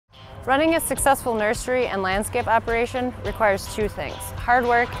Running a successful nursery and landscape operation requires two things: hard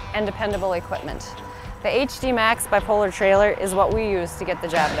work and dependable equipment. The HD Max bipolar trailer is what we use to get the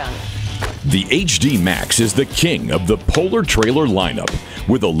job done. The HD Max is the king of the polar trailer lineup.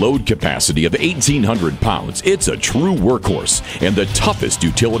 With a load capacity of 1,800 pounds, it's a true workhorse and the toughest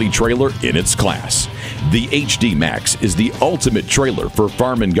utility trailer in its class. The HD Max is the ultimate trailer for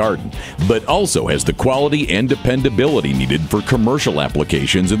farm and garden, but also has the quality and dependability needed for commercial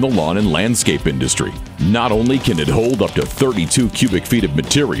applications in the lawn and landscape industry. Not only can it hold up to 32 cubic feet of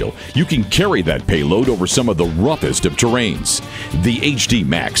material, you can carry that payload over some of the roughest of terrains. The HD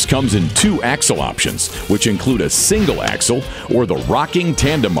Max comes in two axle options, which include a single axle or the rocking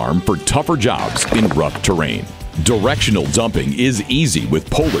tandem arm for tougher jobs in rough terrain. Directional dumping is easy with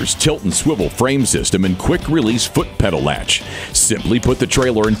Polar's tilt and swivel frame system and quick release foot pedal latch. Simply put the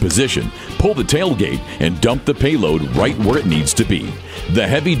trailer in position, pull the tailgate, and dump the payload right where it needs to be. The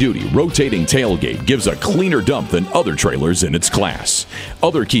heavy-duty rotating tailgate gives a cleaner dump than other trailers in its class.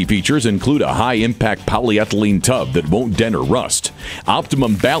 Other key features include a high-impact polyethylene tub that won't dent or rust,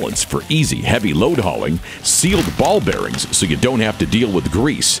 optimum balance for easy heavy load hauling, sealed ball bearings so you don't have to deal with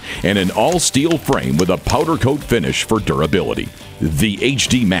grease, and an all-steel frame with a powder coat finish for durability. The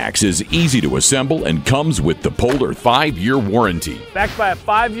HD Max is easy to assemble and comes with the Polar 5-year warranty. Backed by a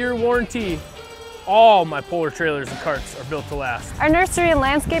 5-year warranty, all my Polar trailers and carts are built to last. Our nursery and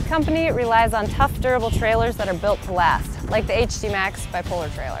landscape company relies on tough, durable trailers that are built to last, like the HD Max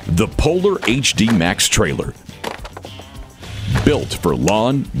bipolar trailer. The Polar HD Max trailer. Built for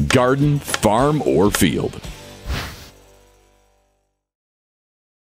lawn, garden, farm, or field.